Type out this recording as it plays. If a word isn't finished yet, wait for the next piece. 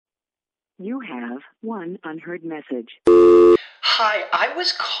You have one unheard message. Hi, I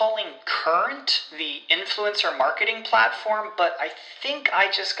was calling Current, the influencer marketing platform, but I think I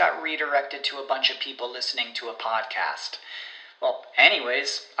just got redirected to a bunch of people listening to a podcast. Well,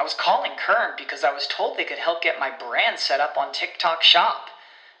 anyways, I was calling Current because I was told they could help get my brand set up on TikTok Shop,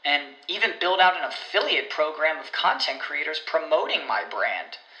 and even build out an affiliate program of content creators promoting my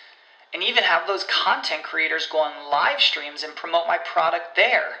brand, and even have those content creators go on live streams and promote my product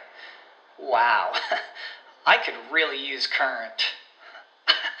there. Wow, I could really use Current.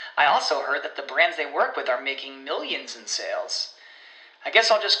 I also heard that the brands they work with are making millions in sales. I guess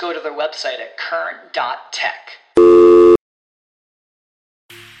I'll just go to their website at current.tech.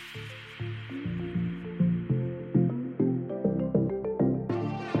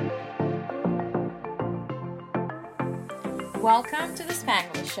 Welcome to the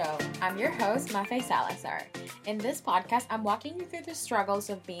Spanglish Show. I'm your host, Mafe Salazar. In this podcast, I'm walking you through the struggles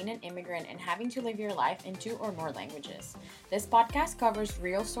of being an immigrant and having to live your life in 2 or more languages. This podcast covers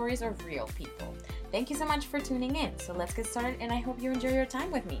real stories of real people. Thank you so much for tuning in. So let's get started, and I hope you enjoy your time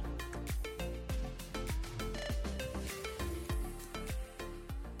with me.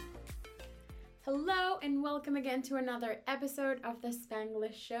 Hello, and welcome again to another episode of the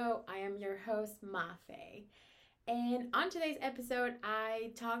Spanglish Show. I am your host, Mafe. And on today's episode,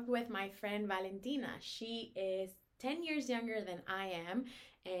 I talked with my friend Valentina. She is 10 years younger than I am,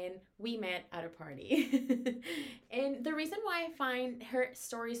 and we met at a party. And the reason why I find her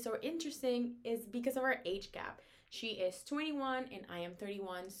story so interesting is because of our age gap. She is 21 and I am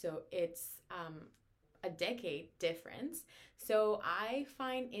 31, so it's a decade difference. So I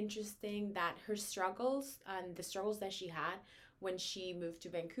find interesting that her struggles and the struggles that she had when she moved to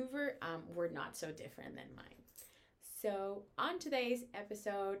Vancouver were not so different than mine. So on today's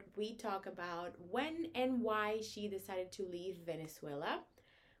episode, we talk about when and why she decided to leave Venezuela,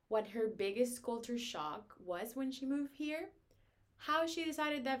 what her biggest culture shock was when she moved here, how she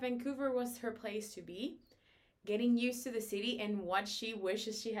decided that Vancouver was her place to be, getting used to the city and what she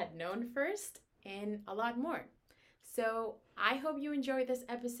wishes she had known first, and a lot more. So I hope you enjoyed this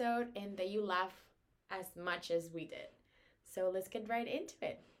episode and that you laugh as much as we did. So let's get right into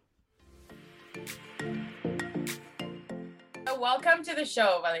it. So welcome to the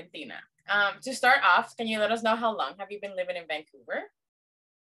show, Valentina. To start off, can you let us know how long have you been living in Vancouver?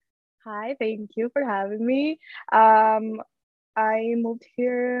 Hi, thank you for having me. I moved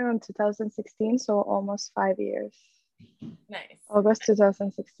here in 2016, so almost 5 years. Nice. August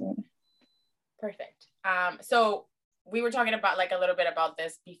 2016. Perfect. So we were talking about a little bit about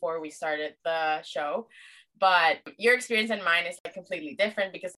this before we started the show, but your experience and mine is completely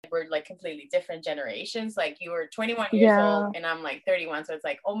different because we're completely different generations. You were 21 years old and I'm 31, so it's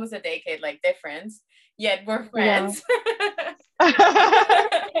almost a decade difference, yet we're friends. Yeah.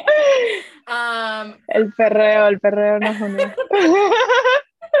 El perreo nos une.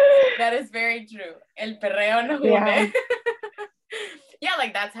 That is very true. El perreo nos une. Yeah. Yeah,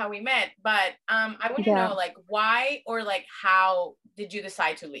 that's how we met. But I want to know why or how did you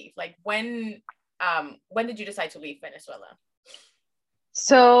decide to leave? When did you decide to leave Venezuela?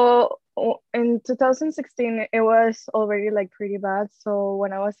 So in 2016, it was already pretty bad. So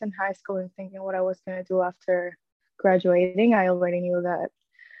when I was in high school and thinking what I was going to do after graduating, I already knew that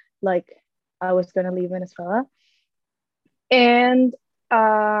I was going to leave Venezuela. And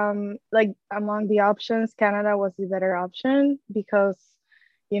among the options, Canada was the better option because,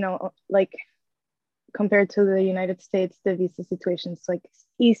 compared to the United States, the visa situation is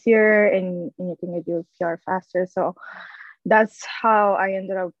easier and you can get your PR faster. So that's how I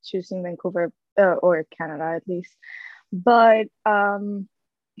ended up choosing Vancouver or Canada at least. But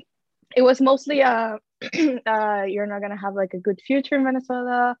it was mostly you're not gonna have a good future in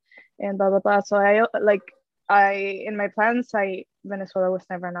Venezuela and blah blah blah. So I in my plans, Venezuela was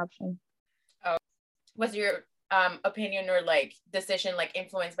never an option. Oh, was your opinion or decision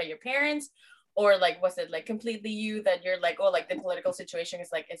influenced by your parents, or was it completely you that you're the political situation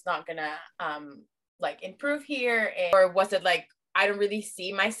is it's not gonna improve here, or was it I don't really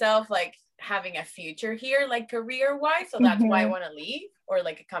see myself having a future here career wise, so that's why I want to leave, or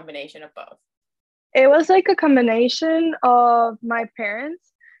a combination of both? It was a combination of my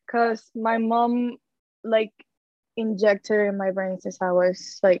parents, because my mom injected in my brain since I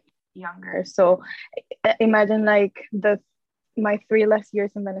was younger. So imagine my 3 last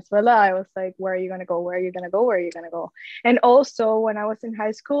years in Venezuela, I was where are you gonna go? Where are you gonna go? Where are you gonna go? And also when I was in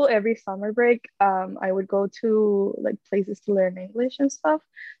high school, every summer break, I would go to places to learn English and stuff.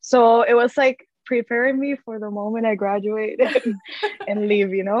 So it was preparing me for the moment I graduate and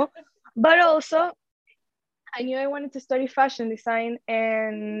leave, But also I knew I wanted to study fashion design,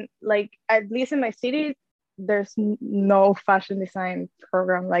 and like at least in my city, there's no fashion design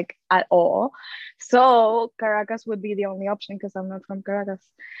program like at all. So Caracas would be the only option because I'm not from Caracas.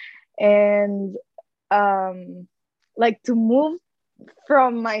 And um like to move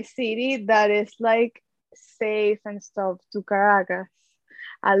from my city that is like safe and stuff to Caracas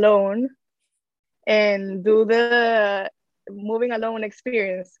alone and do the moving alone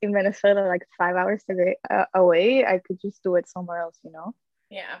experience in Venezuela like 5 hours away, I could just do it somewhere else, you know?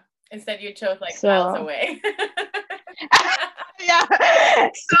 Yeah. Instead, you chose like So miles away. yeah.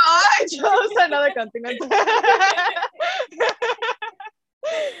 So I chose another continent.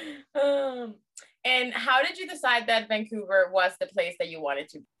 And how did you decide that Vancouver was the place that you wanted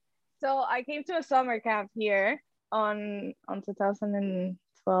to? So I came to a summer camp here on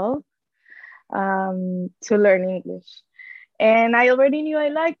 2012 to learn English. And I already knew I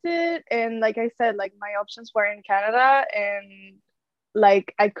liked it. And like I said, like my options were in Canada, and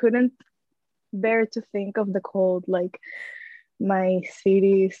like I couldn't bear to think of the cold. Like my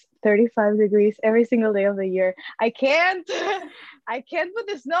city is 35 degrees every single day of the year. I can't I can't with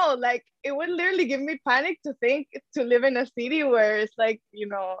the snow. Like it would literally give me panic to think to live in a city where it's like, you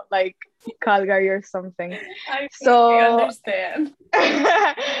know, like Calgary or something. I So understand.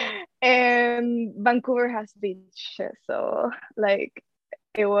 and Vancouver has beaches, so like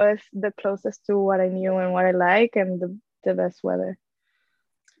it was the closest to what I knew and what I like, and the best weather.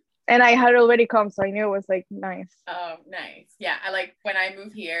 And I had already come, so I knew it was like nice. Oh, nice. Yeah, I like when I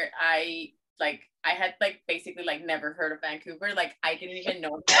moved here, I had like basically like never heard of Vancouver. Like I didn't even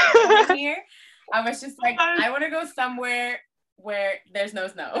know Vancouver here. I was just like, I want to go somewhere where there's no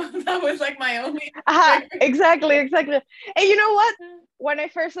snow. That was like my only. Exactly. And you know what? When I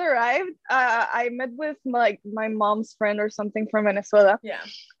first arrived, I met with my mom's friend or something from Venezuela. Yeah.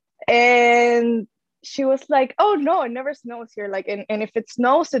 And she was like, oh no, it never snows here. Like, and if it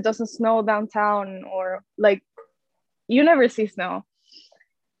snows, it doesn't snow downtown, or like you never see snow.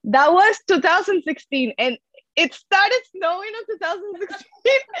 That was 2016, and it started snowing in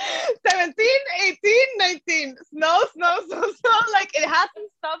 2016. 17, 18, 19. Snow. Like it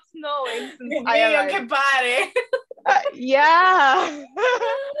hasn't stopped snowing since I arrived. Yeah.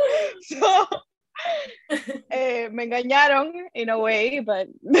 So me engañaron in a way, but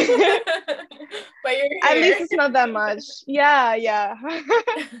but you're here. At least it's not that much. Yeah.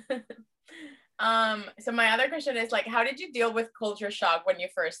 So my other question is like, how did you deal with culture shock when you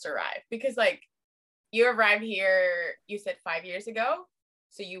first arrived? Because like you arrived here, you said 5 years ago,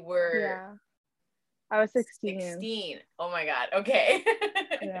 so you were. Yeah, I was 16. 16. Oh my god. Okay.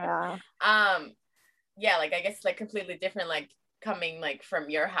 Yeah. Yeah, like I guess like completely different, like coming like from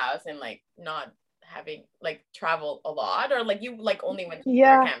your house and like not having like traveled a lot, or like you like only went to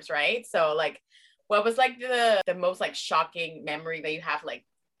summer camps, right? So like what was like the most like shocking memory that you have like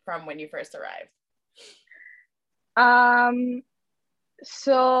from when you first arrived?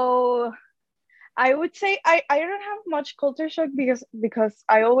 So I would say I don't have much culture shock because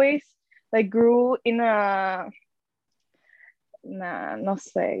I always like grew in a no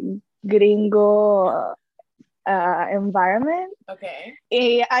sé, gringo environment. Okay.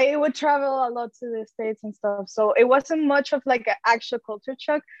 I would travel a lot to the States and stuff, so it wasn't much of like an actual culture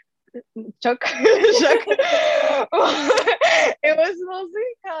shock. It was mostly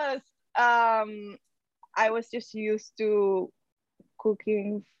because I was just used to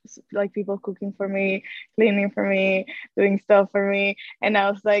cooking, like people cooking for me, cleaning for me, doing stuff for me, and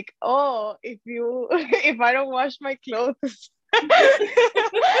I was like, oh, if I don't wash my clothes,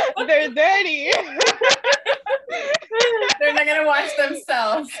 they're dirty. They're not gonna wash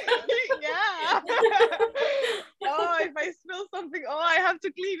themselves. Yeah. Oh, if I spill something, I have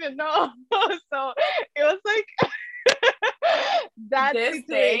to clean it. No. So it was like that this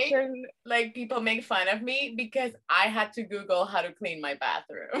situation. Day, like people make fun of me because I had to Google how to clean my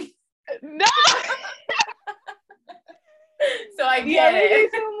bathroom. No. So I get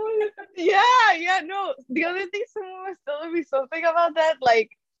it. No. The other thing someone was telling me something about that, like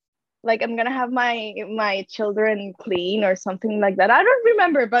I'm gonna have my children clean or something like that. I don't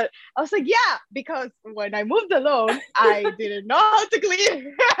remember, but I was like, yeah, because when I moved alone, I didn't know how to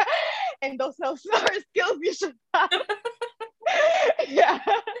clean. And those are skills you should have. Yeah.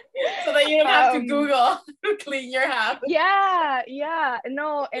 So that you don't have to Google to clean your house. Yeah.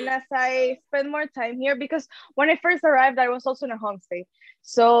 No, and as I spend more time here, because when I first arrived, I was also in a homestay.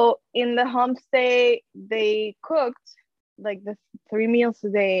 So in the homestay, they cooked like the 3 meals a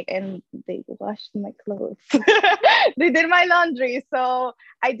day, and they washed my clothes. They did my laundry, so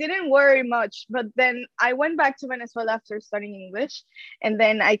I didn't worry much. But then I went back to Venezuela after studying English, and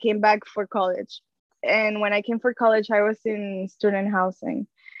then I came back for college. And when I came for college, I was in student housing,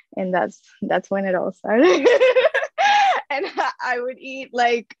 and that's when it all started. And I would eat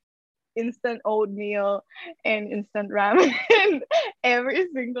like instant oatmeal and instant ramen every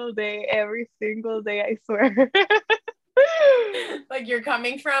single day, I swear. Like you're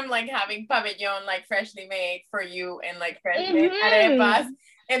coming from like having pabellon like freshly made for you and like fresh made Mhm. arepas,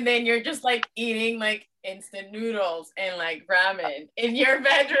 and then you're just like eating like instant noodles and like ramen in your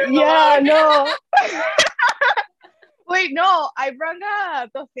bedroom Yeah, alone. no. Wait, no, I brought a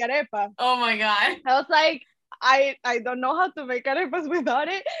tostiarepa. Oh my god. I was like, I don't know how to make arepas without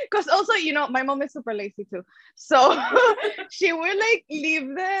it. Because also, my mom is super lazy too. So she would like leave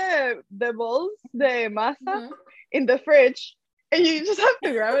the balls, the masa, Mhm. in the fridge. And you just have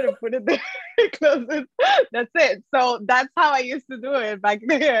to grab it and put it there, close it. That's it. So that's how I used to do it back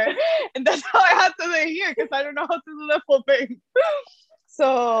there. And that's how I had to do it here, because I don't know how to do the full thing.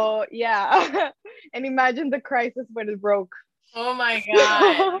 So yeah. And imagine the crisis when it broke. Oh my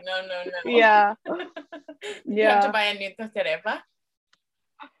god. No. Yeah. You have to Yeah. buy a new tostarepa.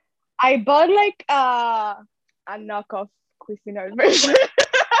 I bought like a knockoff Cuisinart version.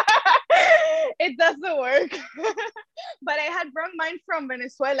 It doesn't work. But I had brought mine from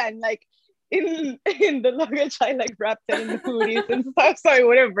Venezuela, and like in the luggage I like wrapped it in the hoodies and stuff so it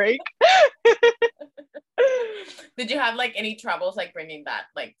wouldn't break. Did you have like any troubles like bringing that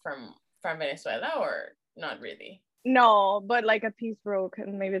like from Venezuela, or not really? No, but like a piece broke,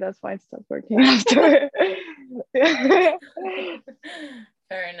 and maybe that's why it stopped working after.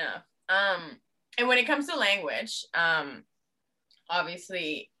 Fair enough. And when it comes to language,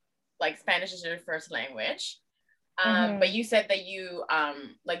 obviously like Spanish is your first language. But you said that you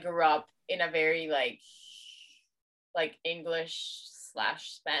like grew up in a very like English /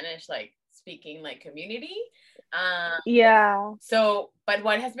 Spanish like speaking like community. Yeah. So, but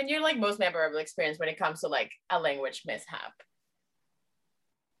what has been your like most memorable experience when it comes to like a language mishap?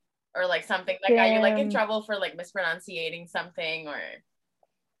 Or like something like, are you like in trouble for like mispronunciating something, or?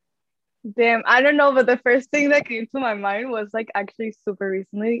 Damn, I don't know, but the first thing that came to my mind was like actually super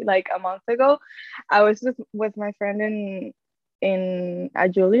recently, like a month ago. I was with my friend in a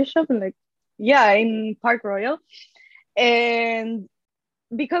jewelry shop, and like, yeah, in Park Royal. And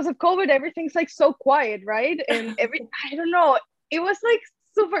because of COVID, everything's like so quiet, right? And I don't know, it was like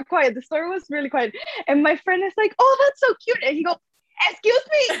super quiet. The store was really quiet. And my friend is like, "Oh, that's so cute." And he goes, "Excuse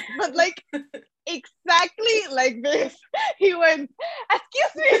me," but like exactly like this. He went,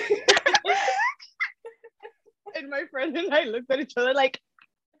 "Excuse me." And my friend and I looked at each other like,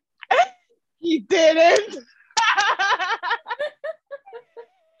 he didn't.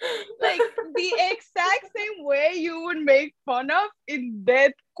 Like the exact same way you would make fun of in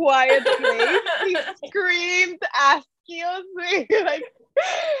that quiet place. He screamed, "Excuse me." Like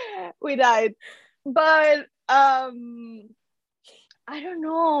we died. But I don't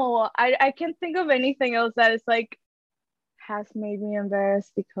know. I can't think of anything else that is like has made me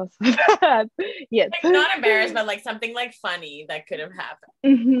embarrassed because of that. Yes. Like not embarrassed, but like something like funny that could have happened.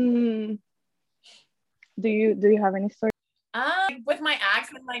 Mm-hmm. Do you have any story? With my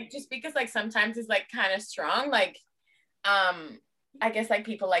accent, like just because like sometimes it's like kind of strong, like I guess like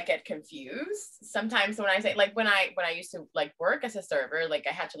people like get confused sometimes when I say like when I used to like work as a server, like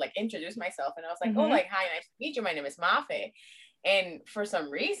I had to like introduce myself, and I was like, "Oh, like hi, nice to meet you. My name is Mafe." And for some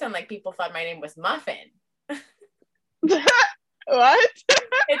reason, like people thought my name was Muffin. What?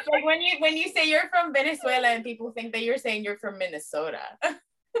 It's like when you say you're from Venezuela and people think that you're saying you're from Minnesota.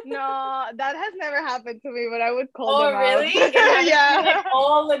 No, that has never happened to me, but I would call them really? out. Yeah, like,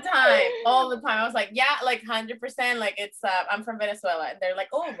 all the time. I was like, yeah, like 100%. Like it's I'm from Venezuela, and they're like,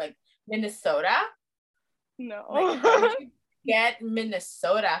 "Oh, like Minnesota." No. Like, how did you get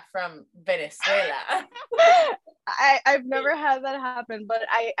Minnesota from Venezuela? I've never had that happen, but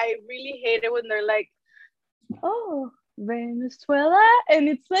I really hate it when they're like, "Oh, Venezuela," and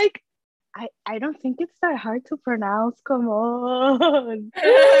it's like, I don't think it's that hard to pronounce. Come on.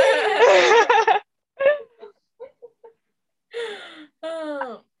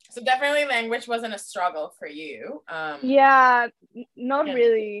 So definitely language wasn't a struggle for you. Yeah, not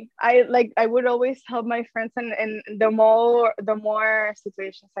really. I would always help my friends, and the more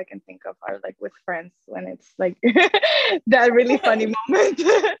situations I can think of are like with friends when it's like that really funny moment.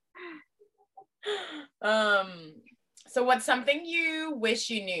 So what's something you wish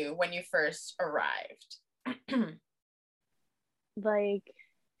you knew when you first arrived? Like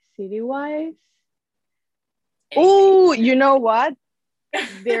city-wise? Oh, you know what?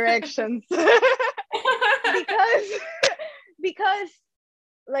 Directions. because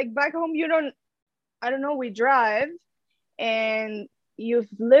like back home I don't know, we drive, and you've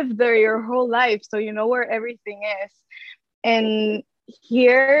lived there your whole life, so you know where everything is. And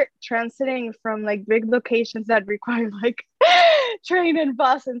here, transiting from like big locations that require like train and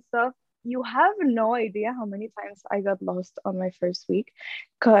bus and stuff, you have no idea how many times I got lost on my first week,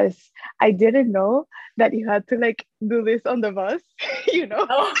 because I didn't know that you had to like do this on the bus, you know.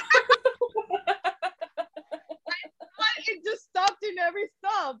 Oh. It just stopped in every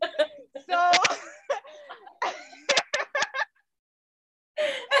stop. So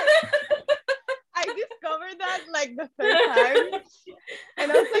I discovered that like the third time,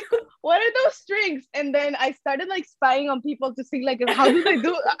 and I was like, what are those strings? And then I started like spying on people to see like how do they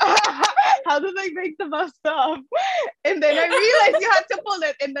do how do they make the bus stop? And then I realized you had to pull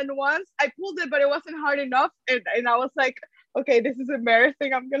it, and then once I pulled it but it wasn't hard enough, and I was like, okay, this is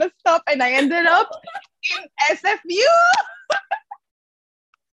embarrassing, I'm gonna stop. And I ended up in SFU.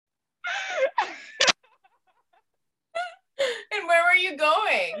 And where were you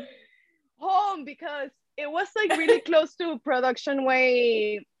going? Home, because it was like really close to Production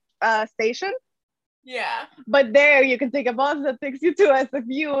Way station. Yeah. But there you can take a bus that takes you to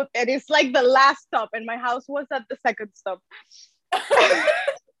SFU, and it's like the last stop, and my house was at the second stop.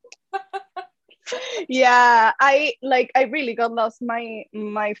 Yeah, I really got lost my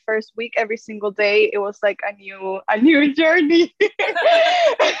first week. Every single day it was like a new journey.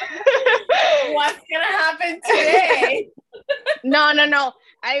 What's gonna happen today? No.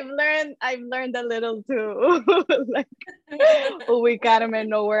 I've learned a little too. Like a week at them and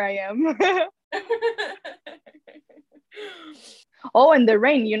know where I am. Oh, and the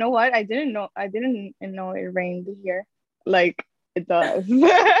rain. You know what? I didn't know it rained here. Like it does.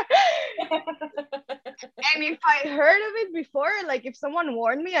 And if I heard of it before, like if someone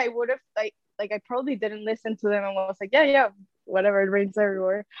warned me, I would have like I probably didn't listen to them and was like, yeah, whatever, it rains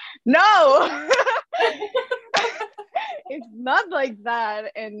everywhere. No. It's not like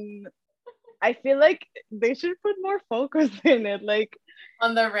that. And I feel like they should put more focus in it, like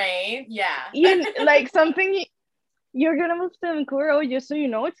on the rain. Yeah. like something you're gonna move to Vancouver, just so you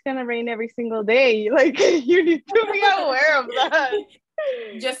know it's gonna rain every single day. Like you need to be aware of that.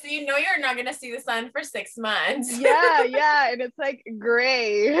 Just so you know, you're not gonna see the sun for 6 months. Yeah, and it's like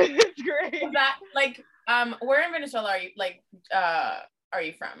gray. It's gray. That like where in Venezuela are you? Like are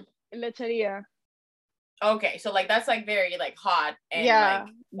you from? Lecheria. Okay, so like that's like very like hot and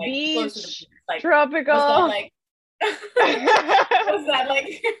like beach, close to the beach. Like tropical. Was that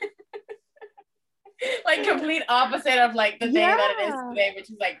like like complete opposite of like the day that it is today,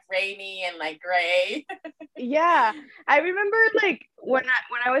 which is like rainy and like gray? Yeah, I remember like when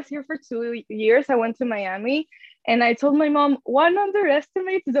I was here for 2 years, I went to Miami, and I told my mom, one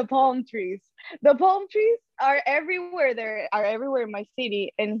underestimates the palm trees. The palm trees are everywhere. There are everywhere in my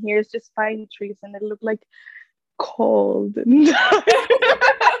city, and here's just pine trees, and they look like cold. And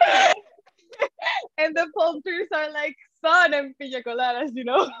the palm trees are like sun and piña coladas, you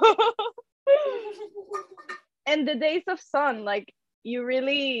know. And the days of sun, like you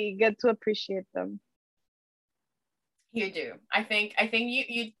really get to appreciate them. You do. I think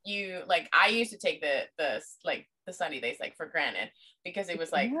you like, I used to take the like the sunny days like for granted, because it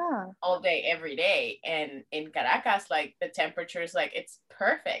was like all day every day. And in Caracas, like the temperature is like, it's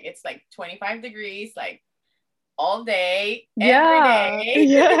perfect. It's like 25 degrees like all day every day.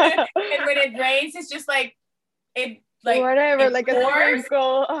 Yeah. And when it rains, it's just like it like whatever, it like pours. a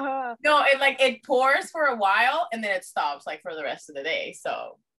sprinkle. No, it pours for a while and then it stops like for the rest of the day.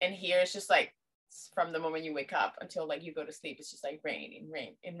 So, and here it's just like from the moment you wake up until like you go to sleep, it's just like rain and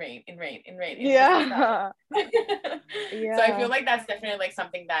rain and rain and rain and rain. Yeah. Yeah. So I feel like that's definitely like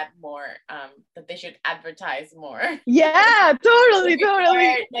something that more that they should advertise more. Yeah, totally.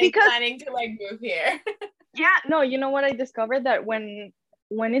 Like, because planning to like move here. Yeah, no, you know what, I discovered that when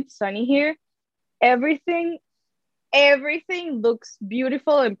it's sunny here, everything looks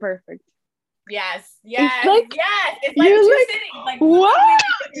beautiful and perfect. Yes. It's like two cities. Like what?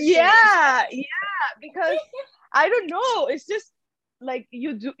 Yeah, because I don't know, it's just like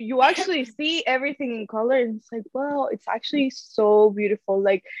you actually see everything in color, and it's like, wow, it's actually so beautiful.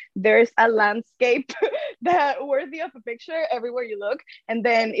 Like there's a landscape that worthy of a picture everywhere you look, and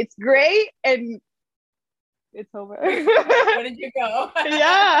then it's gray and it's over. Where did you go?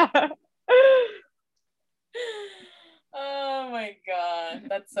 Yeah. Oh my god,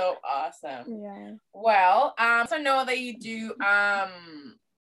 that's so awesome. Yeah. Well, so know that you do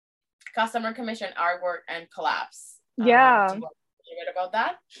customer commission artwork and collabs. Yeah. Do you want to hear about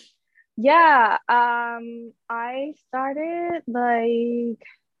that? Yeah. I started like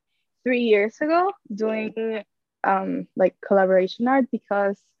 3 years ago doing like collaboration art,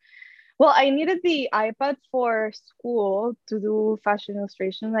 because Well, I needed the iPad for school to do fashion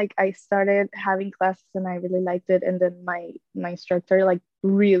illustration. Like I started having classes and I really liked it. And then my instructor like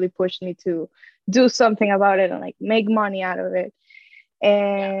really pushed me to do something about it and like make money out of it.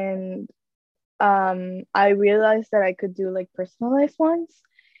 Yeah. And I realized that I could do like personalized ones.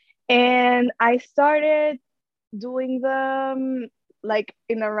 And I started doing them like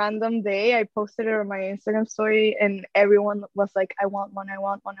in a random day. I posted it on my Instagram story and everyone was like, I want one, I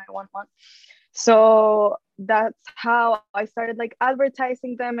want one, I want one. So that's how I started like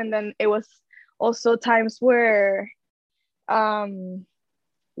advertising them. And then it was also times where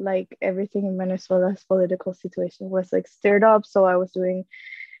like everything in Venezuela's political situation was like stirred up. So I was doing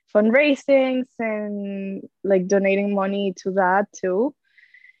fundraisings and like donating money to that too.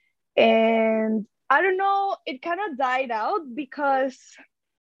 And I don't know, it kind of died out because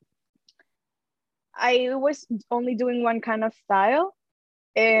I was only doing one kind of style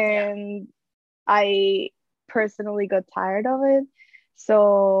and I personally got tired of it.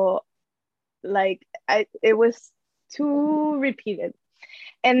 So like it was too repeated.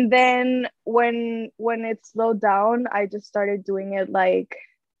 And then when it slowed down, I just started doing it like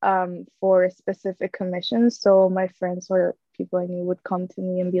for specific commissions. So my friends or people I knew would come to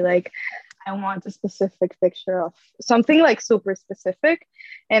me and be like, I want a specific picture of something like super specific,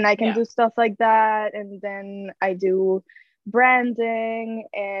 and I can do stuff like that. And then I do branding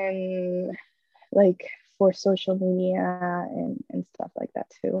and like for social media and stuff like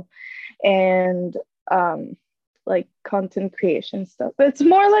that too. And like content creation stuff. But it's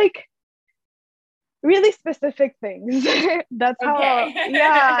more like really specific things. That's how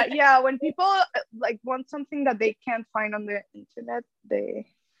yeah, when people like want something that they can't find on the internet,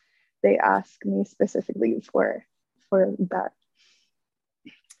 they ask me specifically for that.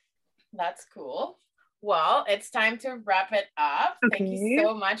 That's cool. Well, it's time to wrap it up. Okay. Thank you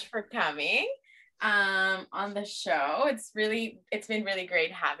so much for coming on the show. It's been really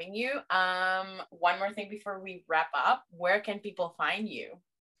great having you. One more thing before we wrap up, where can people find you?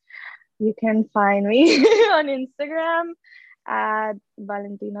 You can find me on Instagram at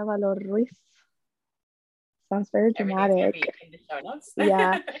Valentina VALOR RUIZ. Sounds very dramatic. In the show notes.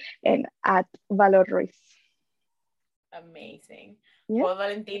 Yeah, and at VALOR RUIZ. Amazing. Yeah. Well,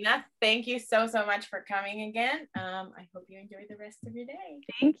 Valentina, thank you so much for coming again. I hope you enjoy the rest of your day.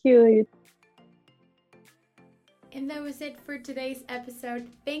 Thank you. And that was it for today's episode.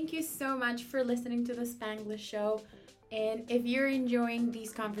 Thank you so much for listening to the Spanglish Show. And if you're enjoying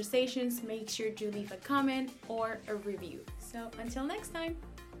these conversations, make sure to leave a comment or a review. So until next time.